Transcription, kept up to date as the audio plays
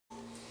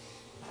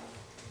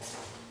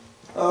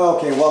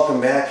Okay, welcome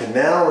back, and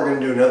now we're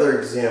going to do another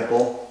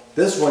example.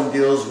 This one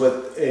deals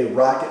with a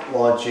rocket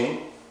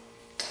launching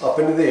up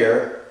into the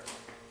air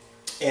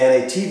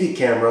and a TV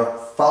camera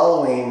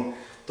following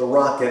the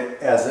rocket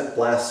as it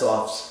blasts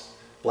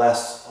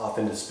off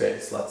into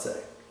space, let's say.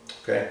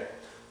 Okay,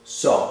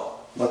 so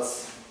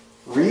let's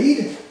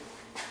read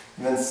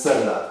and then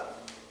set it up.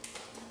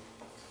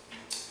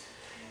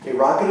 A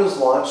rocket is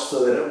launched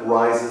so that it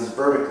rises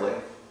vertically.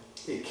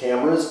 A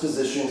camera is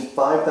positioned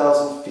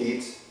 5,000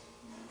 feet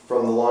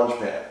from the launch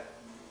pad.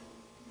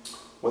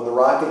 When the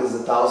rocket is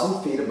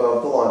 1,000 feet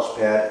above the launch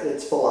pad,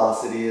 its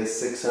velocity is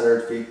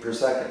 600 feet per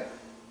second.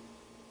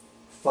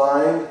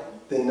 Find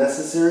the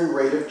necessary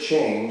rate of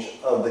change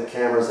of the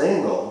camera's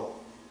angle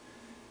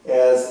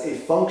as a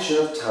function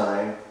of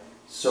time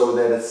so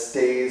that it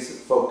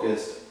stays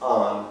focused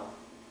on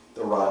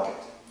the rocket.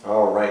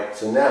 All right,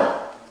 so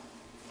now,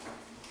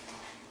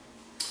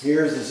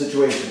 here's the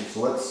situation.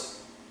 So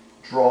let's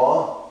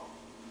draw .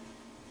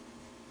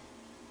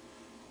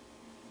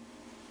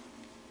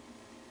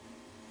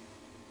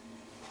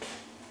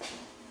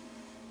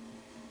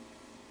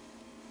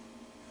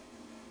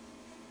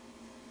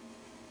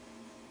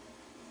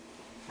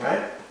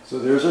 Right? So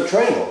there's our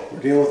triangle. We're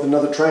dealing with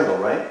another triangle,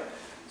 right?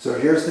 So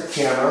here's the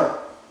camera.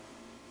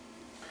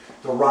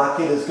 The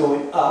rocket is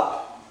going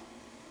up.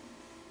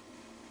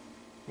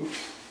 Oops.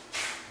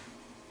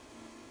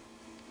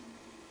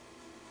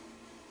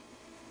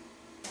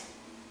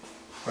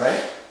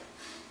 Right?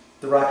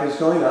 The rocket is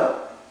going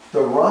up.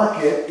 The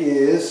rocket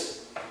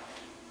is,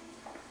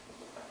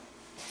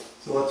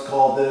 so let's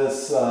call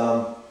this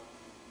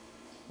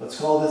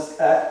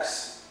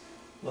X.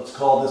 Let's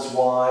call this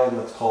Y, and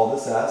let's call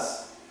this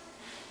S.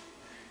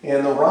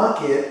 And the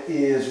rocket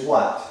is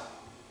what?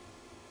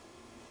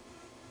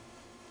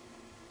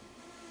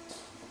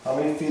 How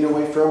many feet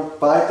away from?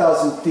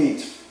 5,000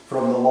 feet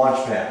from the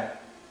launch pad.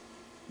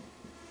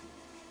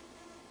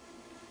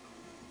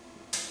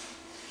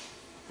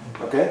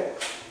 Okay?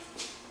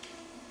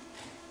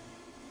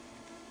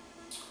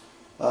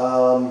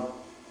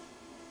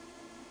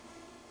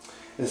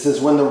 It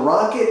says when the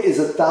rocket is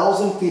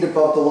 1,000 feet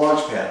above the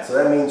launch pad. So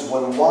that means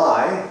when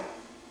Y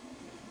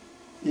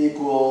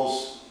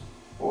equals,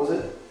 what was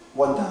it?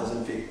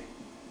 1,000 feet.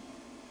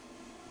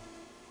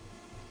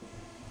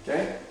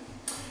 Okay?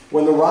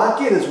 When the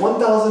rocket is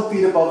 1,000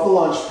 feet above the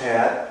launch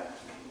pad,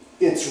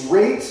 its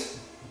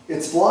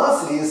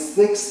velocity is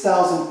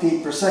 6,000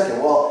 feet per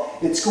second. Well,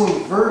 it's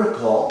going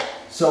vertical,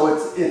 so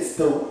it's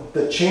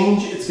the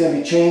change, it's going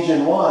to be change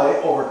in Y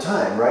over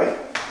time, right?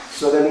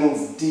 So that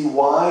means dy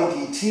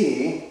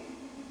dt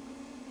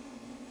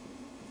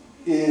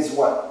is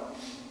what?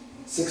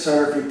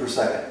 600 feet per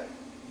second.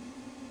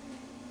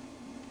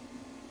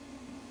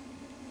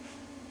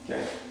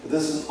 Okay, but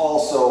this is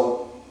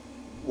also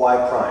y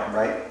prime,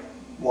 right?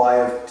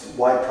 Y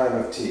prime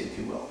of t, if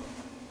you will.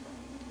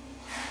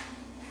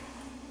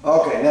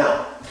 Okay,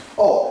 now,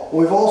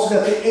 we've also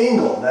got the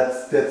angle.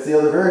 That's the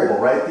other variable,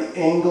 right? The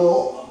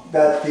angle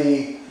that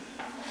the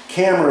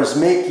camera is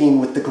making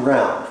with the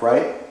ground,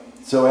 right?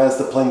 So as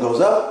the plane goes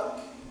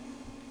up,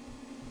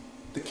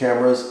 the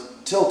camera is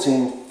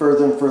tilting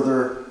further and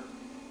further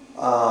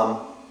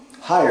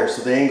higher,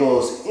 so the angle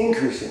is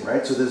increasing,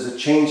 right? So there's a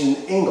change in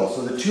angle.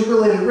 So the two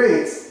related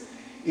rates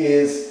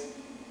is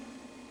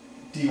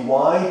dy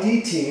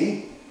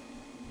dt,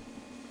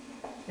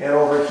 and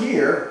over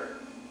here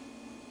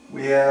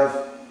we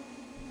have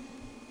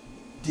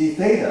d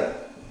theta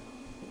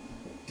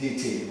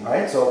dt,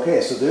 right? So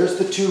okay, so there's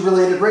the two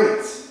related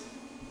rates.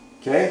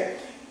 Okay?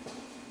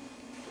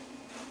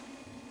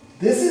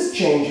 This is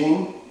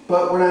changing,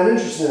 but we're not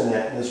interested in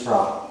that in this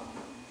problem.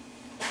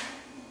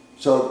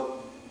 So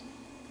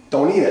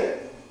don't eat it.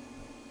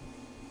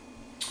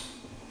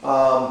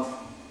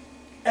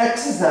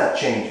 X is not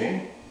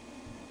changing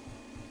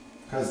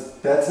because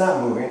that's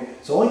not moving.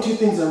 So only two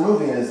things that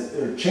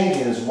are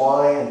changing is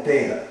y and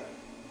theta.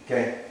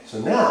 Okay, so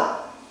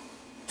now,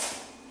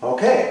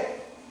 okay,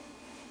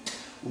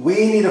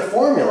 we need a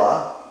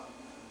formula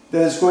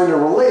that is going to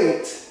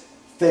relate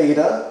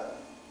theta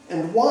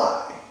and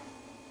y,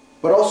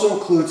 but also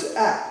includes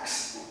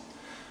x.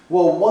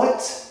 Well,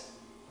 what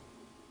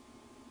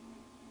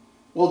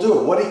will do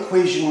it? What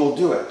equation will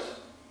do it?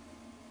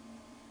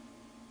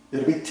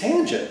 It'll be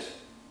tangent,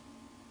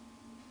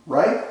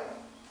 right?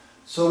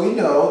 So we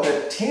know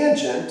that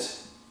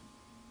tangent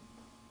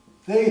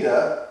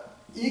theta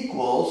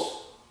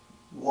equals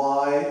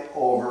y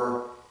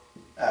over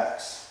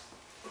x.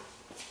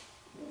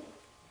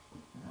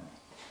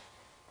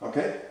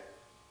 Okay?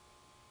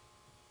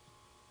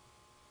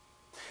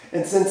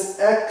 And since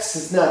x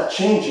is not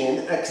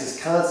changing, x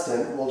is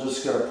constant, we're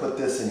just going to put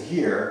this in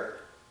here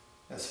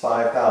as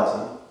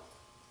 5,000.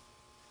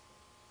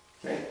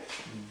 Okay?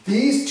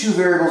 These two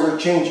variables are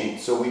changing,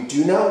 so we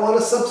do not want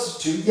to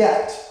substitute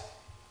yet.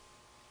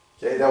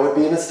 Okay, that would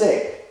be a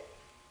mistake.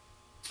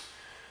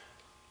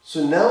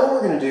 So now what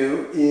we're going to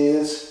do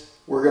is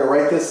we're going to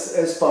write this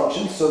as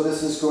functions. So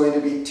this is going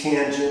to be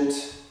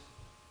tangent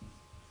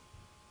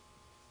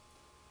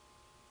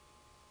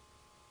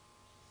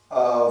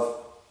of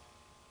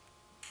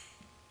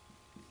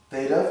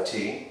theta of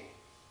t,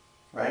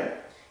 right,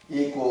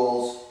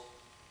 equals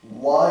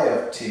y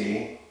of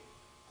t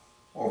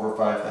over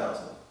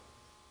 5,000.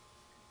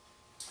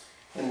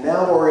 And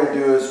now what we're going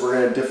to do is we're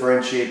going to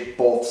differentiate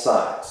both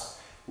sides.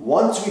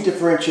 Once we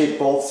differentiate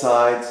both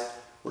sides,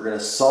 we're going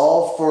to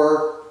solve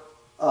for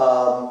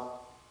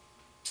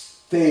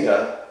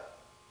theta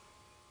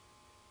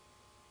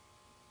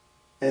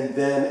and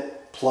then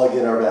plug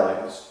in our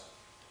values.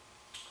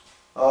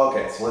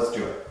 Okay, so let's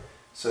do it.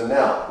 So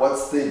now,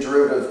 what's the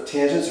derivative of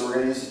tangent? So we're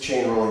going to use the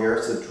chain rule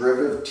here. So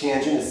derivative of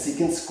tangent is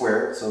secant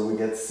squared. So we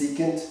get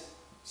secant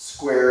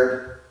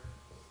squared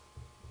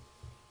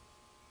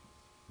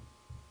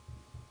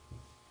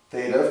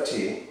theta of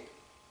t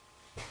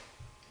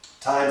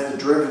times the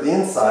derivative of the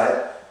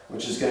inside,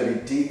 which is going to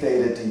be d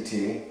theta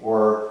dt,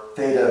 or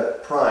theta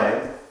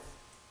prime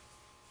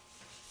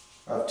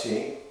of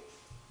t,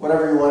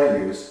 whatever you want to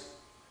use.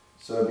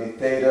 So it would be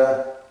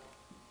theta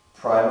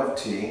prime of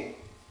t.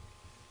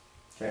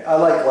 Okay, I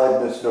like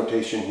Leibniz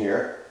notation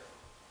here.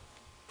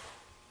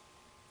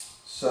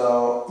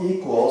 So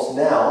equals,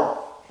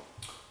 now,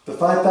 the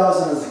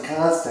 5,000 is a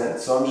constant,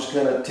 so I'm just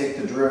going to take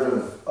the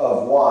derivative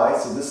of y.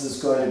 So this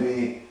is going to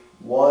be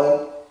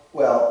 1,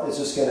 well, it's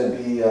just going to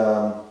be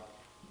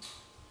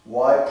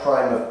y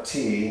prime of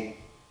t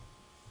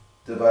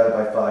divided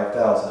by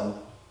 5,000.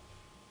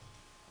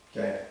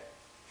 Okay.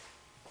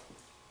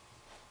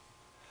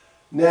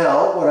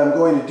 Now, what I'm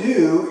going to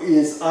do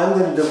is I'm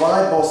going to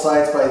divide both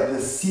sides by the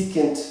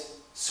secant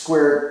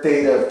squared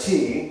theta of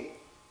t,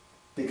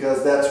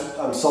 because that's,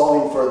 I'm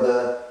solving for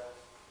the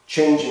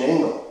change in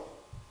angle.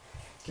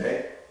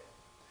 Okay?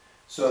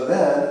 So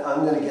then I'm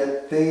going to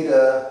get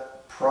theta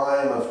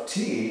prime of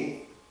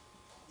t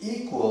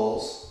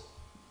equals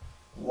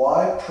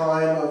y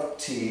prime of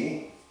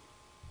t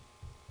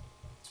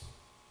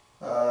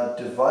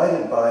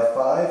divided by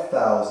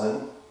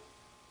 5,000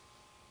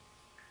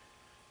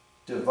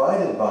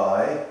 divided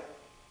by,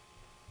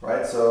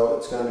 right, so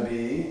it's going to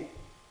be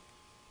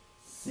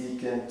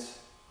secant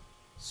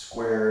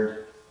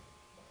squared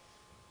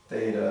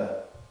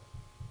theta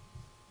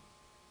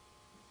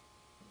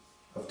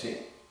of t.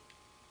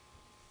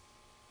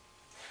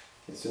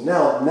 Okay, so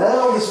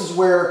now this is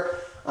where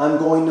I'm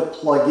going to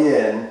plug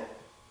in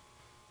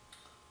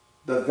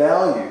the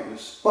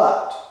values,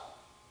 but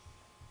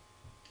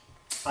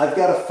I've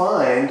got to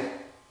find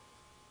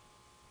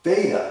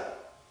theta,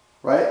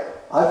 right?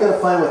 I've got to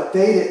find what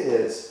theta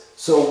is.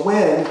 So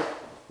when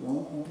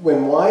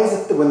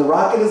the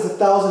rocket is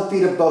 1,000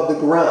 feet above the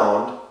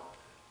ground,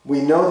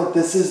 we know that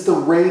this is the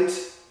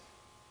rate,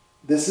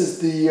 this is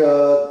the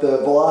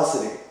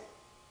velocity.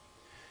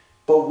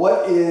 But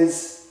what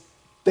is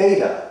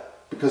theta?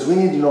 Because we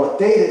need to know what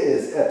theta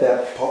is at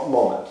that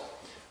moment.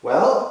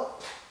 Well,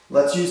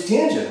 let's use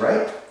tangent,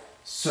 right?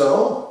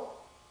 So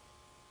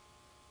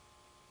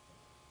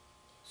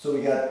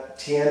we got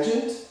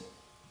tangent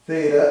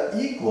theta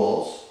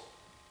equals,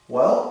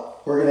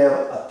 well, we're going to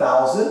have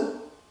 1,000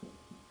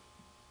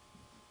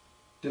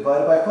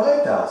 divided by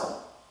 5,000.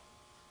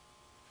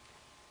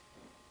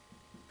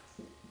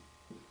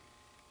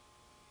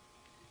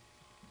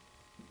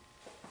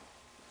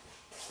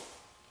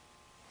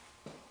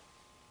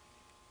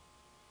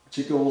 Which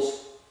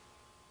equals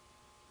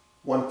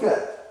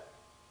 1/5.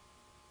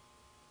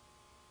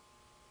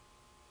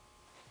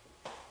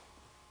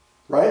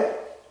 Right?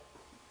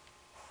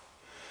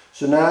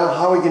 So now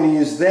how are we going to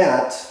use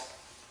that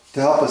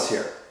to help us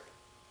here?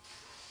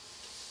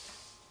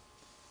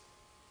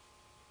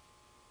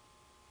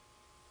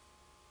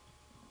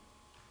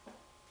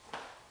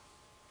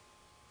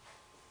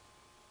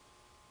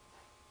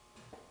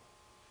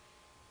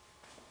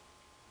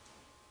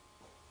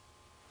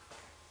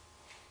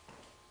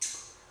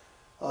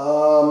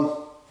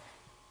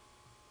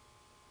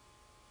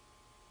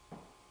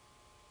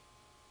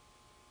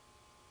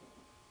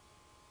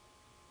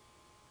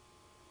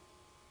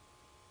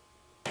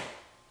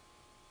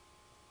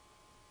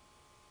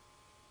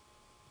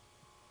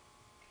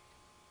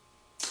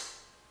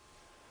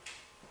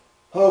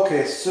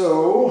 Okay,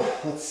 so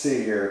let's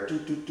see here.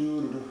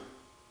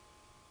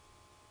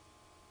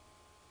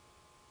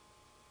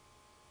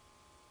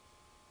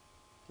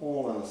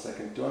 Hold on a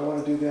second. Do I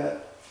want to do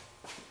that?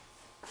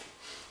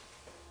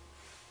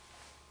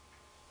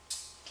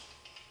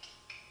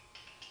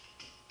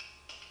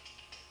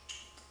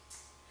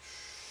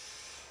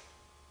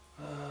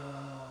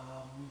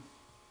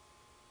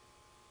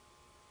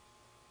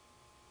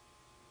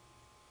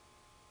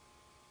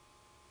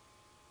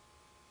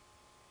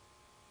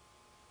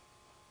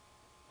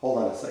 Hold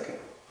on a second.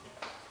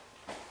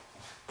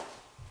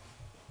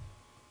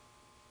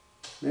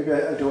 Maybe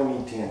I don't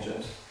need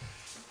tangent,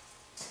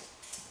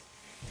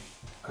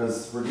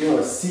 because we're dealing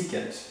with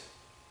secant.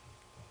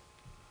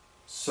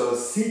 So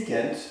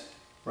secant,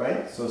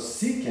 right? So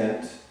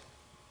secant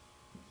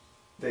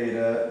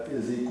theta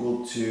is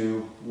equal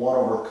to 1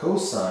 over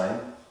cosine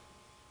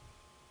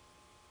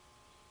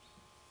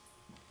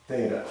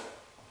theta.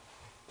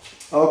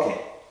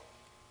 Okay.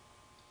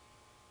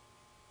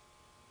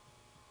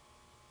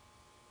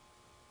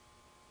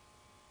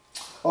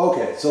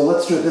 Okay, so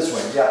let's do it this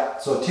way. Yeah,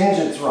 so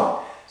tangent's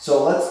wrong.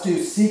 So let's do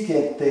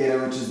secant theta,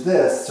 which is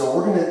this. So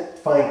we're going to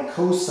find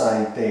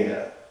cosine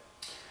theta.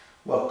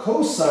 Well,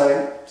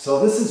 cosine,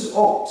 so this is,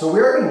 oh, so we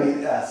are going to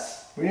need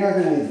S. We are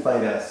going to need to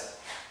find S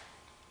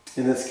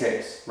in this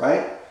case,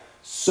 right?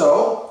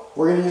 So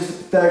we're going to use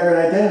the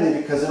Pythagorean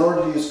identity because in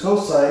order to use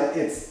cosine,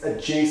 it's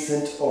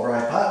adjacent over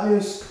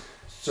hypotenuse.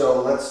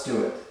 So let's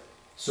do it.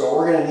 So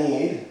we're going to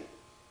need,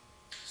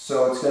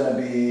 so it's going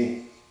to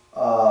be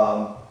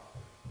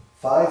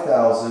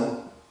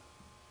 5,000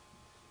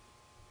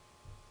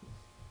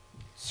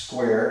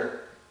 squared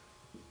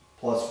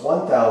plus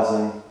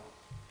 1,000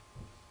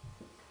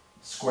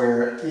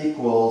 squared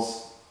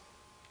equals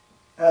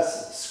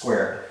S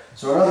squared.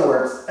 So in other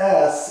words,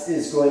 S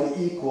is going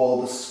to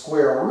equal the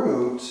square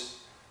root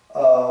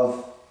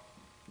of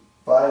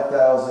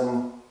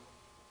 5,000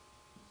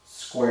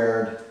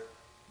 squared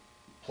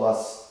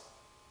plus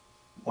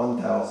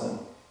 1,000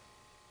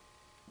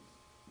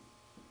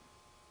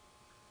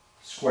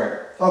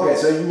 squared. Okay,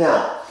 so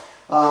now,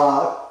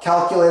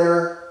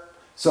 calculator,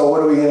 so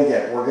what are we going to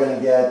get? We're going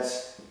to get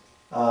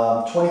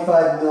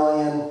 25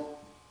 million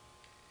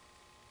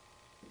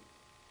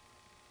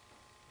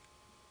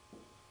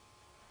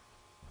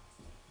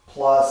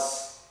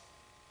plus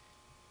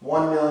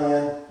 1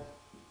 million.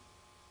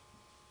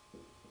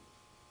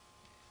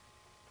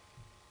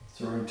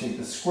 So we're going to take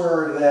the square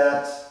root of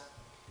that.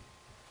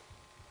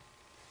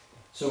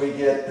 So we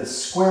get the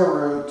square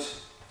root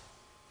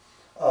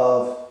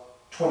of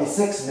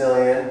 26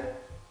 million,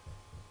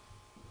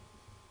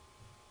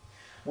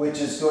 which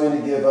is going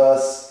to give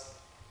us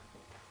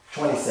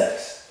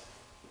 26.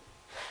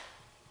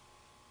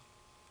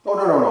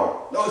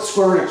 Oh, no, it's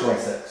square root of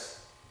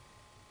 26.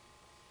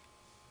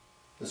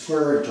 The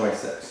square root of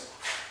 26,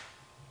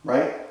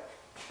 right?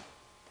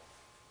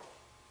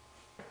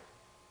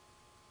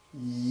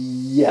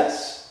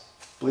 Yes,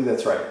 I believe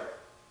that's right.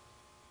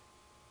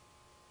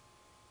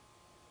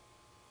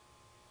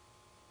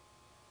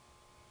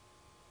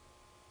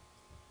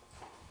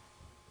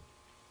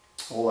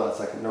 Hold on a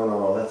second.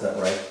 No, that's not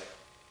right.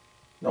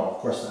 No, of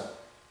course not.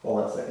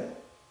 Hold on a second.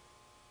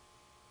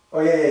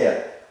 Oh,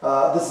 yeah.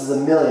 This is a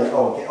million.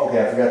 Oh,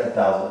 okay, I forgot the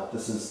 1,000.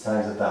 This is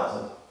times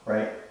 1,000,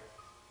 right?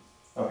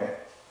 Okay.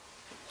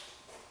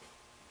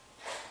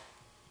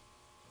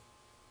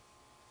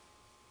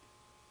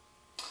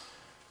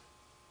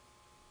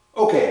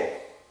 Okay.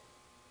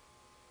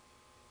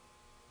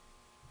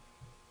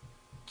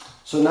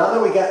 So now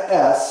that we got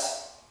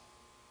S,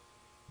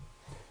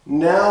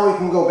 now we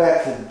can go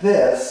back to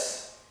this.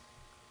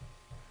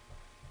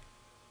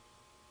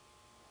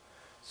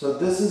 So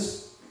this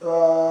is,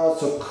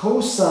 so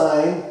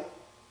cosine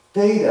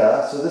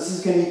theta, so this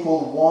is going to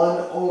equal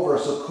 1 over,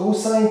 so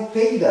cosine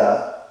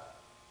theta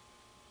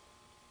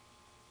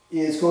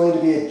is going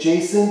to be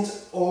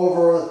adjacent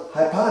over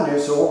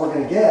hypotenuse. So what we're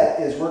going to get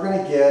is we're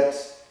going to get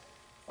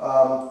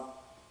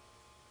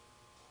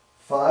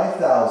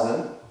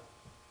 5,000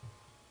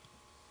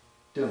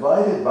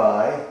 divided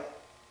by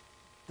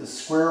the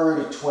square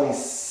root of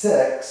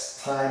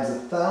 26 times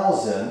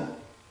 1,000,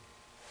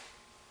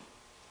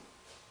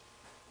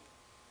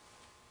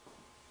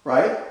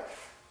 right?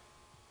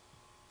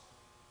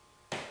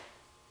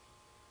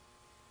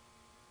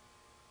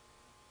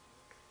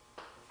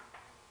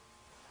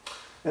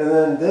 And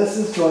then this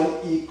is going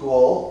to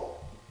equal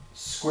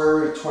square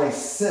root of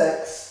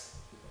 26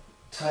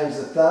 times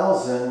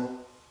 1,000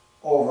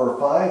 over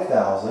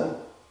 5,000.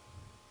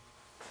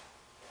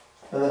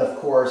 And then of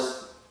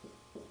course,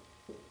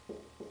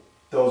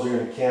 those are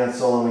going to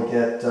cancel and we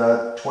get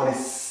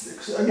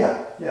 26,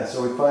 yeah,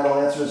 so our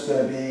final answer is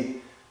going to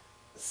be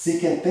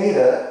secant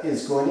theta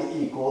is going to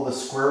equal the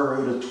square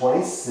root of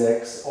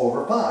 26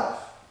 over 5.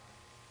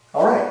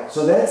 All right,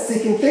 so that's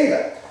secant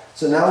theta.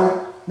 So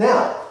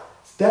now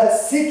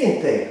that's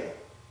secant theta.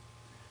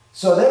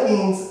 So that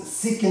means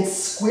secant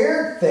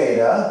squared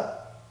theta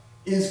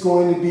is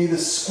going to be the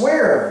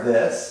square of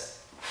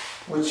this,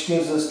 which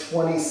gives us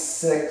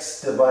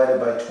 26 divided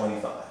by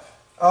 25.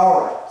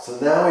 All right, so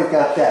now we've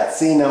got that.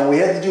 See, now we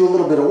had to do a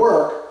little bit of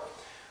work,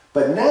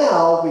 but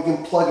now we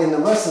can plug in the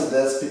rest of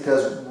this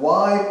because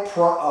y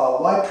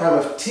prime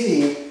of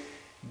t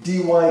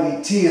dy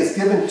dt is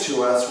given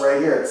to us right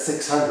here at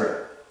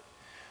 600.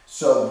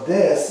 So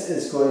this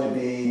is going to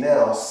be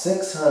now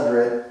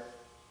 600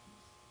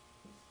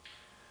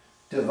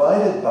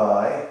 divided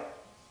by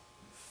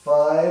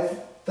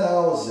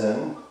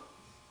 5,000,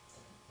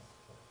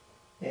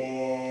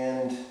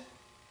 and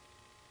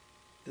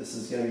this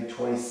is going to be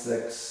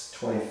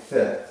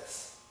 26/25.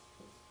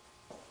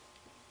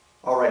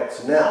 All right,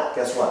 so now,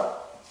 guess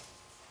what?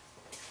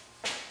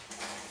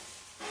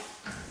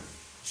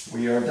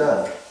 We are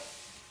done.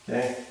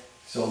 Okay,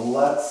 so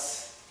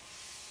let's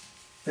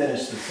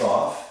finish this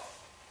off.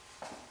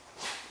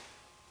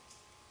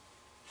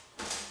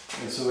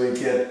 And so we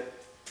get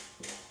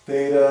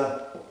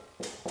theta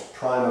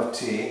prime of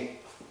t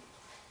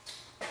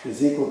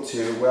is equal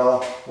to,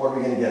 well, what are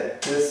we going to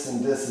get? This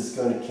and this is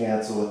going to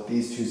cancel with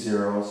these two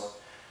zeros.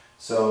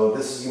 So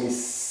this is going to be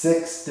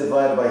 6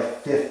 divided by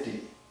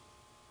 50.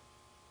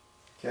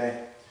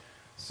 Okay,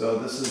 so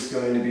this is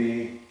going to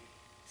be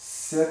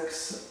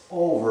 6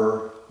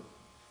 over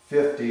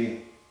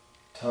 50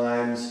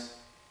 times,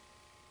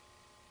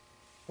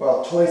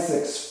 well,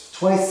 26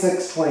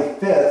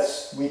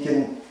 25ths. We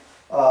can,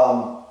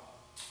 well,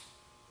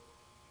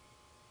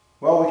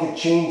 we could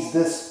change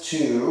this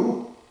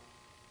to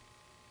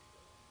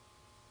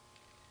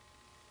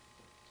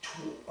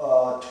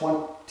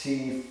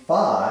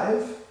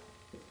 25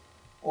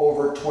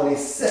 over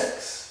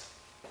 26,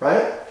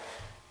 right?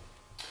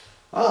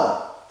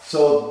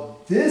 So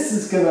this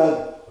is going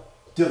to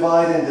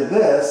divide into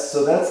this,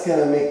 so that's going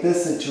to make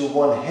this into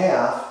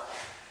 1/2,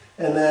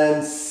 and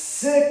then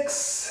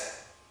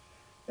 6,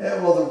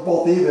 well, they're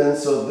both even,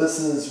 so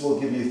this will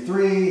give you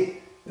 3,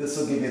 this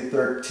will give you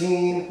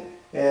 13,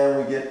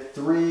 and we get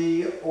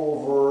 3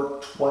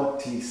 over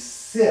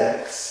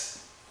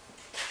 26.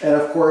 And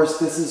of course,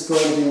 this is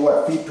going to be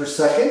what, feet per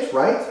second,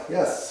 right?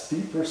 Yes,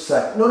 feet per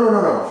second.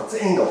 No, it's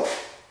angle.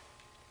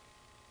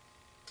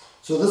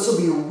 So this will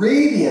be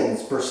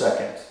radians per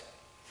second.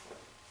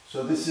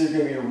 So this is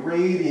going to be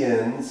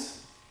radians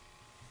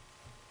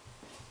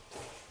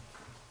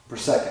per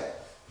second.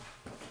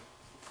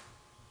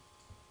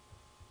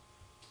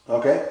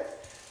 Okay?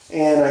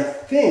 And I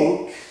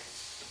think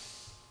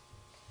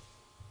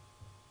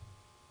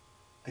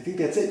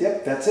that's it.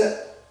 Yep, that's it.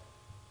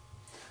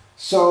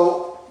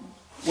 So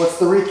what's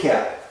the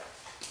recap?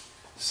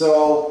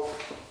 So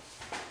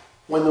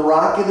when the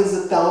rocket is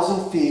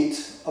 1,000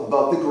 feet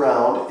above the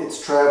ground,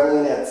 it's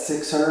traveling at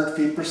 600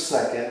 feet per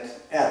second.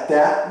 At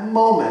that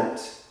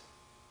moment,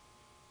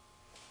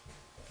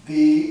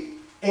 the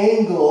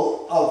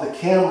angle of the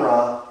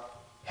camera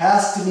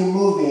has to be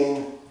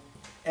moving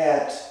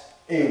at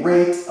a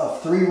rate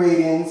of 3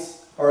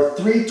 radians, or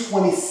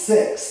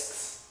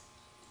 3/26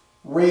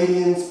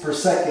 radians per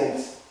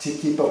second to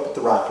keep up with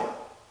the rocket.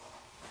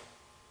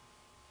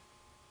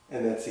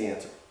 And that's the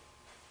answer.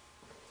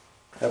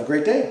 Have a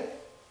great day.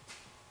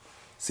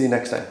 See you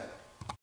next time.